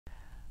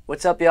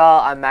What's up,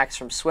 y'all? I'm Max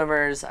from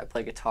SWMRS. I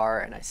play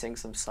guitar and I sing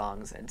some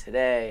songs, and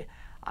today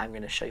I'm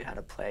going to show you how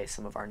to play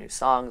some of our new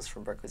songs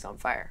from Berkeley's On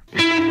Fire.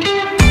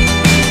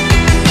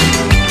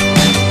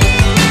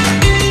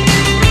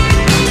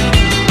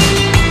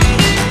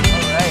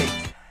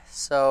 Alright,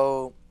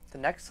 so the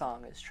next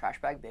song is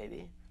Trashbag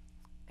Baby,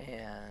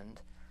 and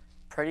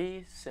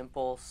pretty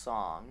simple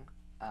song.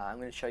 I'm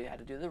going to show you how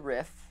to do the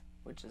riff,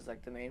 which is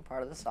like the main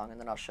part of the song, and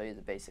then I'll show you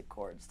the basic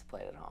chords to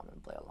play it at home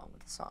and play along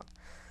with the song.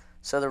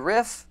 So the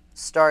riff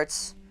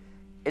starts,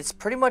 it's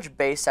pretty much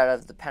based out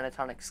of the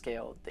pentatonic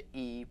scale, the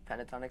E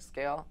pentatonic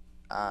scale,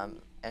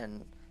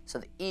 and so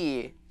the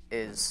E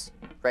is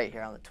right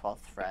here on the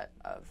 12th fret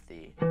of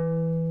the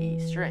E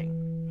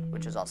string,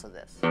 which is also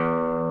this.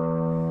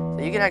 So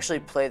you can actually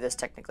play this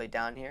technically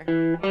down here,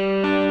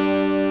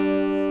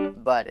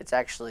 but it's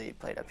actually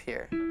played up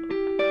here.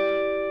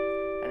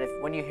 And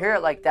when you hear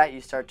it like that,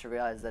 you start to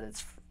realize that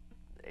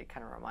it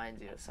kind of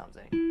reminds you of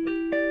something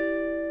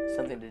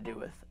to do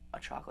with a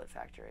chocolate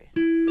factory.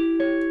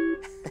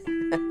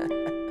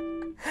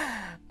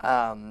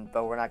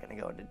 But we're not going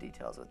to go into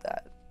details with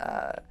that.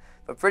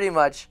 But pretty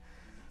much,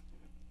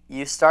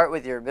 you start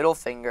with your middle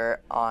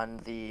finger on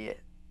the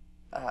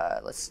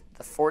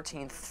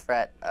 14th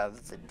fret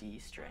of the D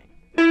string,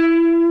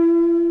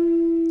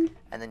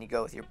 and then you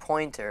go with your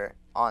pointer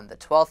on the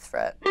 12th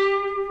fret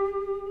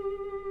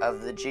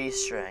of the G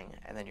string,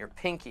 and then your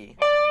pinky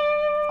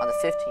on the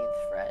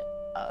 15th fret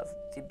of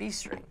the B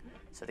string.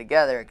 So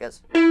together it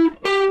goes.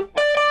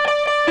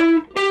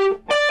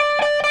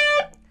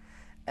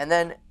 And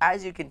then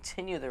as you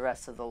continue the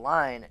rest of the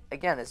line,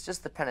 again, it's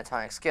just the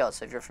pentatonic scale.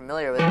 So if you're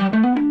familiar with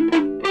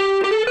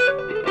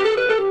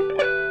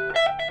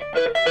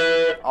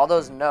all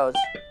those notes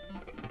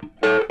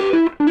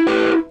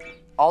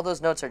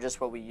are just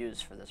what we use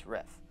for this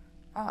riff.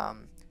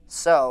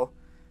 So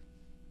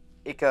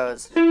it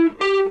goes, and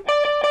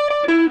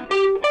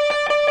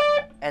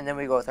then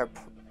we go with our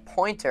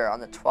pointer on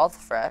the 12th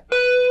fret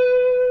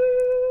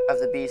of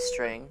the B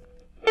string,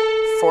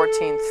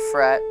 14th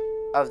fret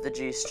of the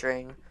G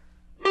string,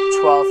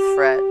 12th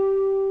fret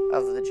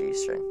of the G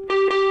string.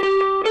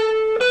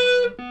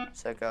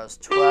 So it goes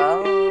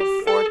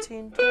 12,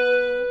 14,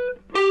 12.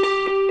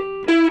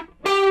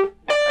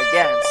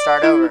 Again,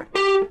 start over.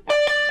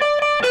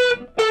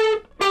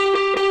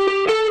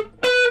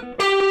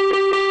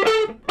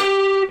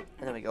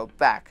 And then we go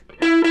back.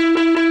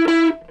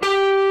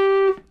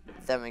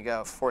 Then we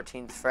go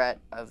 14th fret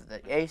of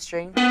the A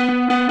string to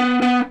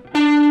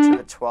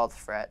the 12th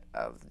fret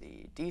of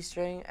the D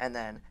string, and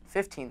then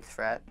 15th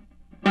fret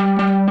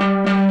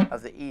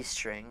of the E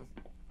string,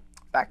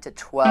 back to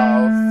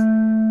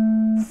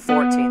 12th,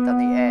 14th on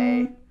the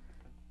A,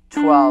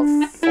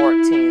 12th,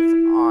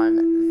 14th on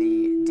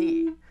the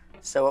D.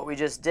 So what we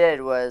just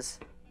did was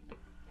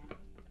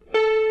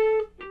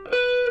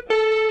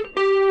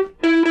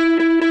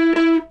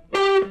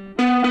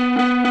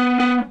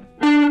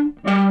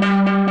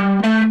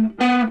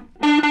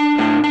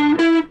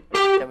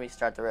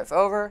start the riff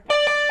over.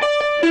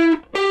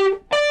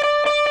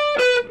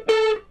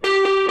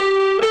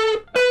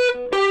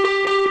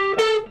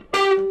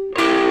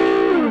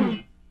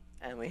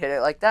 And we hit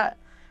it like that.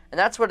 And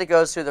that's what it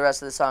goes through the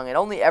rest of the song. It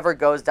only ever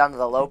goes down to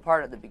the low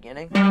part at the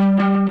beginning.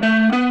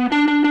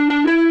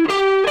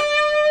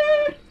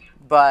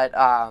 But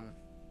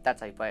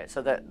that's how you play it.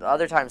 So the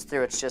other times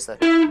through, it's just a...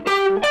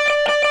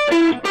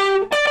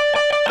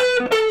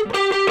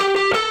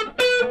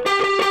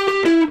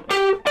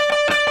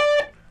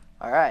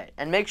 Alright,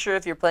 and make sure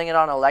if you're playing it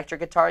on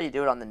electric guitar, you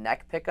do it on the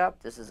neck pickup.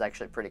 This is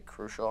actually pretty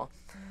crucial,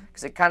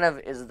 because it kind of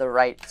is the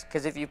right,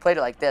 because if you played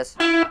it like this,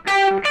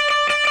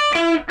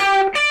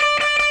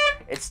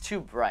 it's too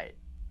bright.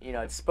 You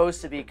know, it's supposed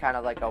to be kind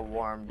of like a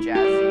warm,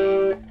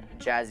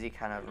 jazzy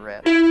kind of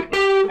riff,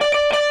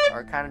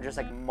 or kind of just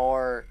like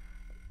more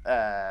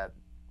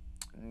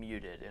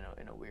muted in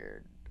a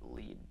weird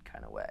lead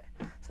kind of way.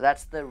 So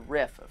that's the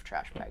riff of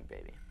Trashbag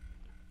Baby.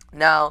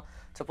 Now,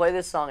 to play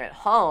this song at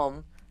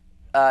home,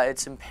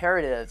 it's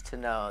imperative to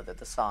know that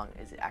the song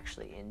is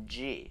actually in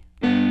G,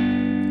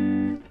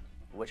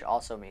 which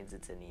also means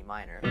it's in E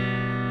minor.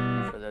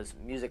 For those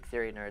music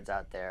theory nerds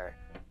out there,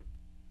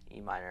 E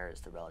minor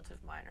is the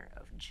relative minor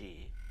of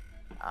G.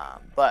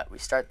 But we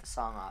start the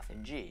song off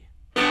in G,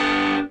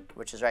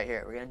 which is right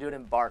here. We're going to do it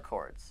in bar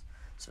chords.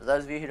 So for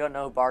those of you who don't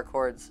know bar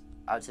chords,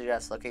 I would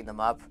suggest looking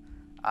them up.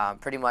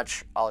 Pretty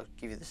much, I'll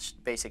give you the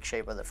basic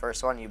shape of the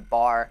first one. You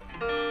bar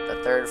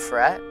the 3rd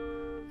fret,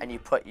 and you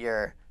put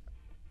your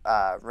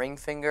ring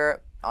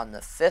finger on the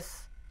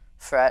 5th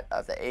fret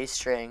of the A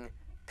string,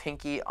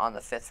 pinky on the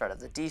 5th fret of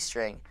the D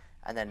string,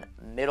 and then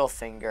middle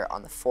finger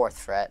on the 4th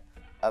fret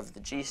of the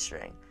G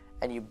string.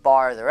 And you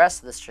bar the rest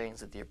of the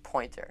strings with your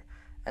pointer.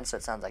 And so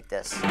it sounds like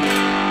this.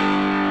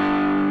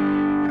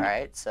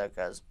 Alright, so it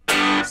goes,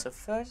 so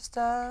first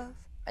off,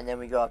 and then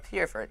we go up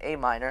here for an A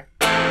minor,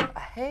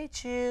 I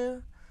hate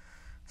you.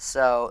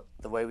 So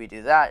the way we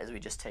do that is we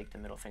just take the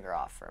middle finger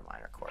off for a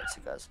minor chord. So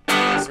it goes,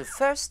 so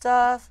first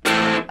off,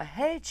 I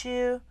hate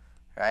you,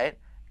 right?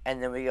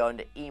 And then we go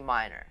into E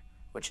minor,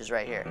 which is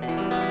right here.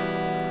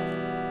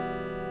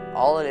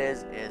 all it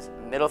is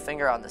middle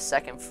finger on the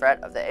 2nd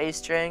fret of the A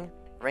string,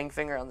 ring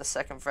finger on the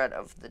 2nd fret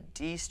of the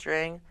D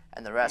string,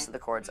 and the rest of the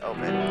chords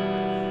open.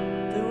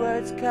 The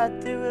words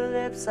cut through her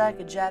lips like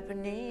a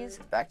Japanese.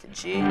 Back to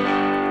G.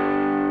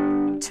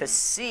 To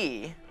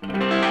C.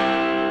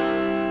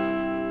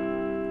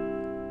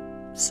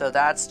 So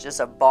that's just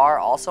a bar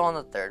also on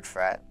the 3rd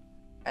fret.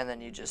 And then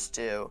you just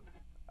do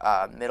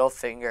middle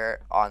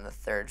finger on the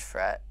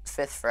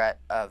 5th fret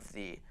of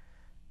the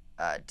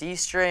D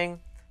string,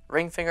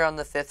 ring finger on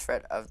the 5th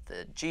fret of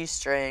the G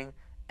string,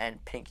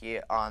 and pinky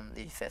on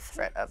the 5th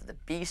fret of the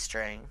B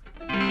string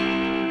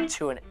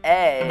to an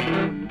A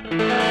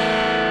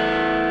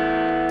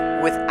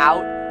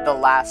without the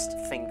last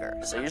finger.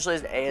 So usually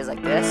the A is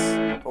like this,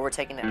 but we're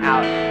taking it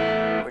out.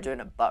 We're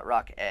doing a butt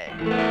rock A.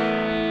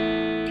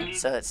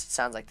 So it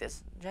sounds like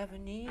this.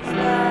 Japanese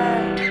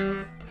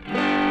life.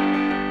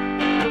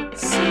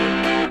 C.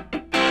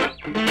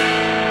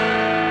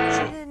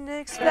 She didn't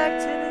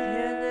expect to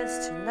hear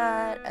this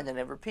tonight. And then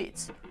it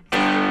repeats.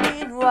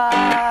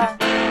 Meanwhile,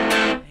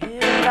 hear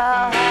it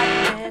all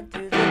happening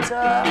through the door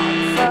on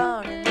the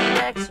phone in the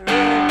next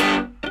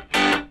room.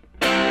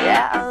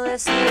 Yeah, I'm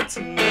listening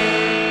to you.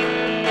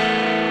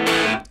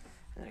 And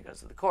then it goes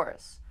to the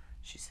chorus.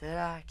 She said,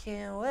 I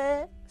can't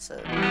wait. So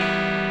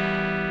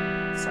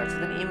it starts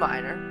with an E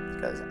minor.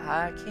 It goes,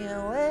 I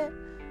can't wait,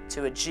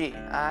 to a G.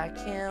 I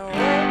can't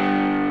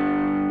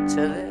wait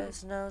till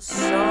there's no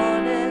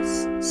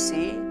soreness.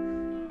 C,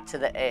 to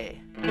the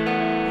A. In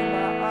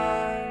my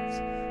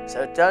arms.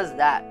 So it does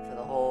that for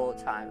the whole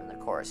time in the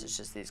chorus. It's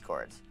just these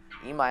chords.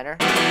 E minor,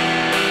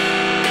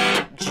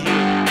 G,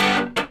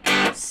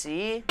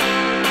 C,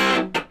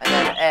 and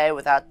then A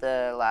without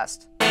the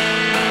last.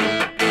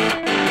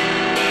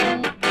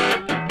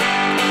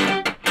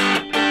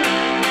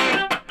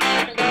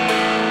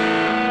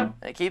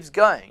 And it keeps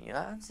going. You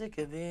know, I'm sick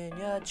of being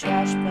your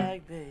trash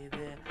bag,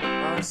 baby.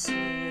 Wanna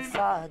see you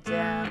fall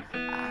down.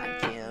 I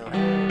can't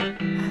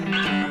wait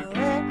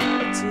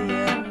until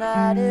you're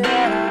not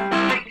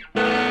around.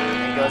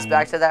 And it goes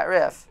back to that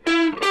riff.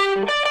 And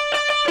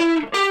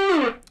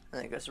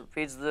then it goes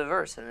repeats the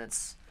verse, and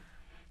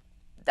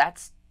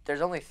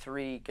there's only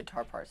 3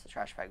 guitar parts to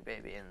Trashbag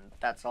Baby, and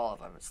that's all of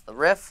them. It's the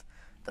riff,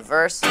 the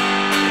verse,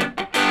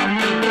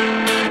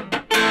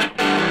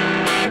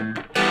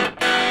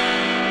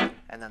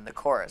 and then the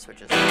chorus,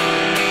 which is.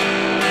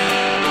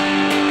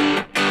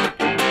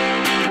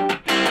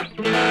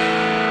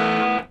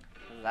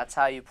 That's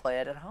how you play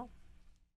it at home.